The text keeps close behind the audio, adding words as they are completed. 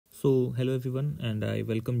So hello everyone, and I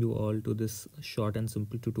welcome you all to this short and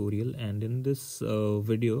simple tutorial. And in this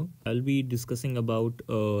video I'll be discussing about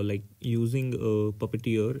like using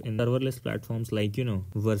Puppeteer in serverless platforms like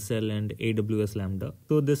Vercel and AWS Lambda.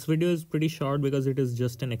 So this video is pretty short because it is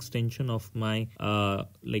just an extension of my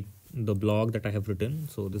like the blog that I have written.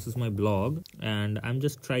 So this is my blog, and I'm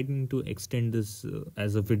just trying to extend this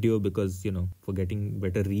as a video because for getting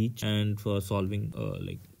better reach and for solving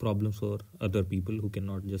like problems for other people who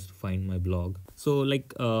cannot just find my blog. So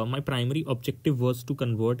like my primary objective was to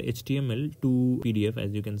convert HTML to PDF,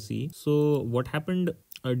 as you can see. So what happened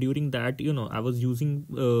during that, I was using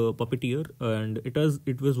Puppeteer, and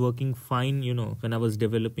it was working fine when I was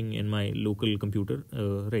developing in my local computer,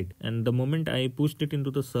 right? And the moment I pushed it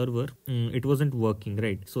into the server, it wasn't working,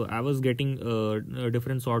 right? So I was getting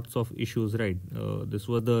different sorts of issues, right? This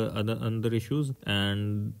was the other issues,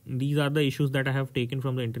 and these are the issues that I have taken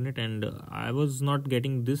from the internet. And I was not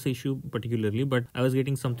getting this issue particularly, but I was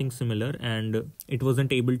getting something similar, and it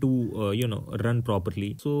wasn't able to run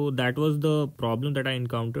properly. So that was the problem that I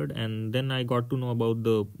encountered. And then I got to know about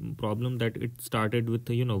the problem that it started with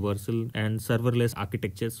Vercel and serverless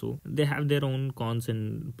architecture. So they have their own cons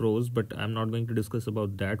and pros, but I'm not going to discuss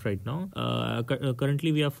about that right now.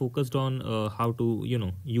 Currently we are focused on how to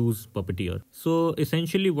use Puppeteer. So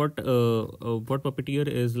essentially what Puppeteer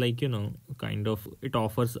is like, kind of, it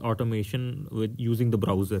offers automation with using the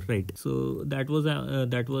browser, right? So that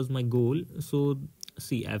was my goal. So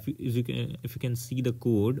see, if you can see the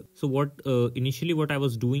code. So what initially what I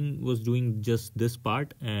was doing just this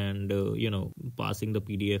part, and passing the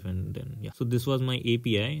PDF, and then so this was my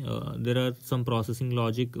API. There are some processing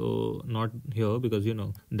logic not here because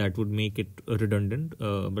that would make it redundant,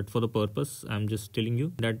 but for the purpose I'm just telling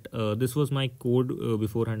you that this was my code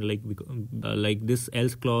beforehand, like this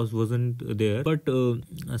else clause wasn't there. But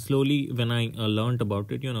slowly when I learned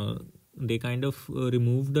about it, they kind of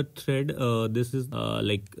removed the thread. This is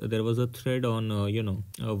like there was a thread on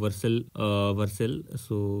Vercel,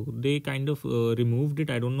 so they kind of removed it.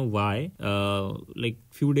 I don't know why. Like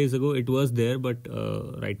few days ago it was there, but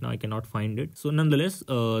right now I cannot find it. So nonetheless,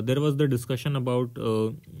 there was the discussion about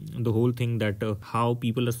the whole thing, that how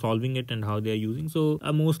people are solving it and how they are using. So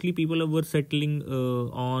mostly people were settling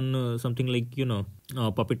on something like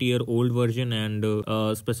Puppeteer old version and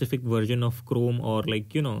specific version of Chrome, or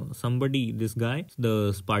like somebody, this guy,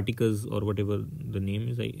 the Spartacus or whatever the name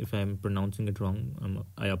is. If I'm pronouncing it wrong,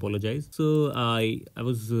 I apologize. So I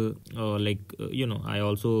was I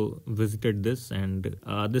also visited this, and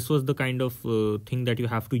this was the kind of thing that you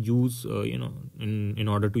have to use in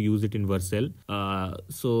order to use it in Vercel.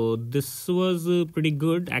 So this was pretty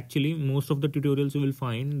good actually. Most of the tutorials you will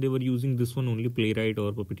find, they were using this one only, Playwright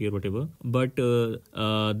or Puppeteer, whatever. But the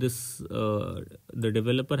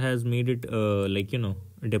developer has made it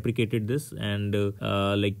deprecated this, and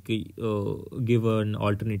give an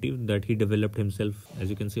alternative that he developed himself,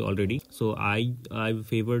 as you can see already. So I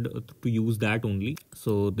favored to use that only.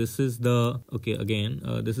 So this is the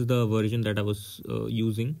this is the version that I was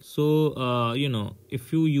using. So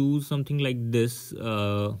if you use something like this,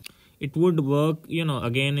 it would work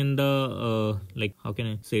again in the like, how can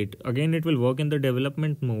I say it, again it will work in the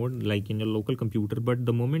development mode, like in your local computer. But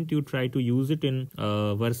the moment you try to use it in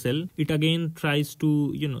Vercel, it again tries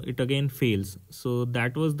to it again fails. So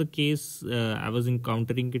that was the case. I was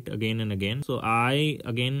encountering it again and again. So I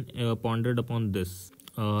again pondered upon this.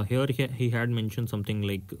 Here he had mentioned something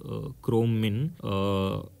like Chrome Min.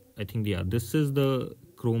 I think this is the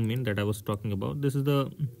Chrome Min that I was talking about. This is the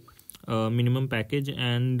minimum package,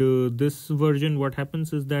 and this version, what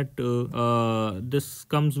happens is that this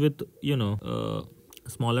comes with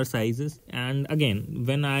smaller sizes. And again,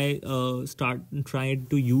 when I tried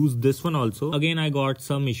to use this one also, again I got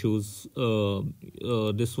some issues.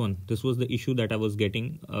 This was the issue that I was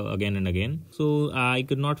getting again and again. So I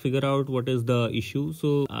could not figure out what is the issue.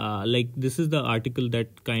 So like, this is the article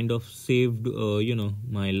that kind of saved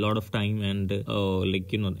my lot of time and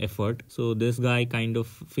effort. So this guy kind of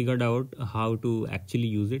figured out how to actually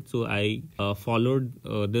use it. So I followed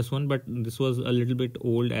this one, but this was a little bit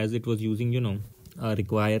old, as it was using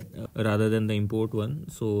require rather than the import one,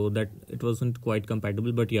 so that it wasn't quite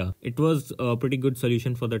compatible. But yeah, it was a pretty good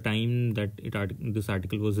solution for the time that this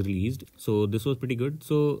article was released. So this was pretty good.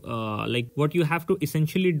 So like, what you have to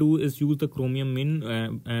essentially do is use the Chromium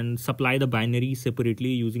Min and supply the binary separately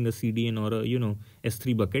using a CDN or a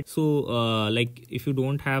S3 bucket. So like, if you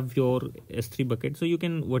don't have your S3 bucket, so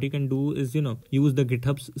what you can do is use the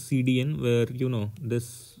GitHub's CDN, where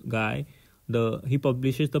this guy, he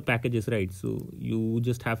publishes the packages, right? So you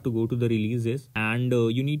just have to go to the releases, and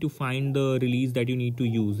you need to find the release that you need to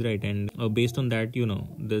use, right? And based on that,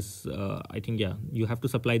 this I think, yeah, you have to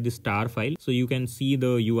supply this star file. So you can see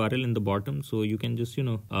the URL in the bottom, so you can just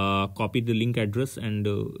copy the link address and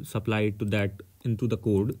supply it to that into the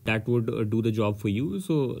code. That would do the job for you.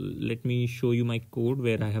 So let me show you my code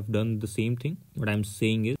where I have done the same thing. What I'm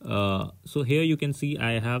saying is, so here you can see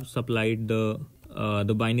I have supplied the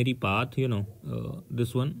binary path,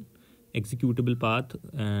 this one, executable path,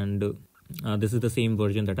 and this is the same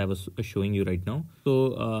version that I was showing you right now.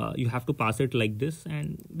 So you have to pass it like this,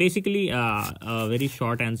 and basically a very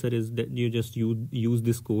short answer is that you just use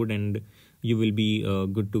this code and you will be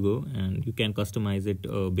good to go, and you can customize it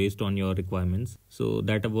based on your requirements. So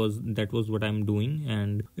that was what I'm doing.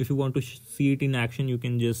 And if you want to see it in action, you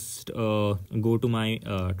can just go to my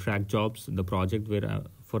track jobs, the project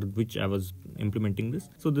for which I was implementing this.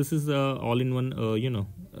 So this is all-in-one,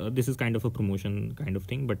 this is kind of a promotion kind of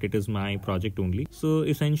thing, but it is my project only. So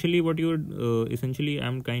essentially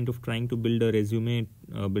I'm kind of trying to build a resume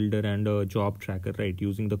builder and a job tracker, right,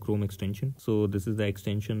 using the Chrome extension. So this is the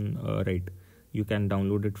extension, right? You can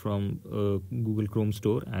download it from Google Chrome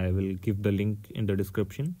Store. I will give the link in the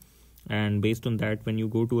description. And based on that, when you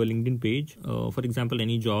go to a LinkedIn page, for example,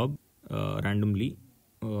 any job randomly,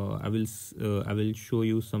 I will show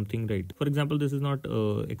you something, right? For example, this is not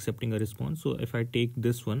accepting a response. So if I take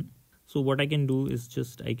this one, so what I can do is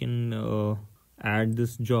just I can add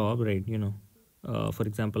this job, right? For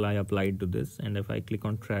example, I applied to this, and if I click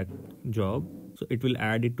on track job, so it will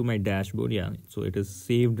add it to my dashboard. Yeah, so it is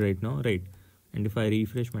saved right now, right? And if I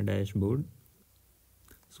refresh my dashboard,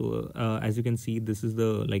 so as you can see, this is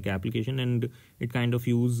the application, and it kind of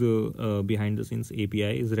use behind the scenes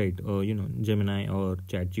APIs, right? Gemini or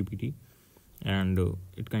ChatGPT, and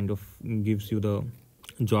it kind of gives you the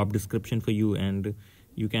job description for you, and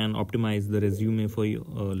you can optimize the resume for you.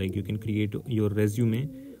 You can create your resume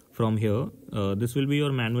from here. This will be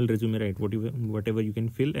your manual resume, right? Whatever you can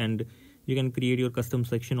fill, and you can create your custom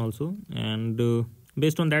section also. And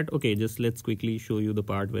based on that, okay, just let's quickly show you the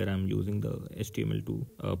part where I'm using the HTML to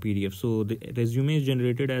PDF. So the resume is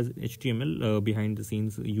generated as HTML behind the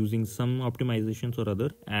scenes using some optimizations or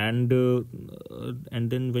other, and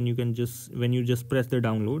then when you just press the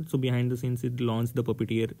download, so behind the scenes it launches the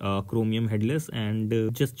Puppeteer Chromium headless,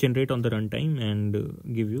 and just generate on the runtime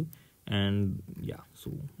and give you. And yeah,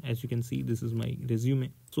 so as you can see, this is my resume.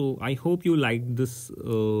 So I hope you liked this.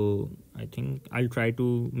 I think I'll try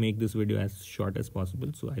to make this video as short as possible.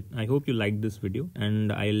 So I hope you liked this video,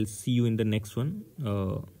 and I'll see you in the next one.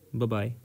 Bye bye.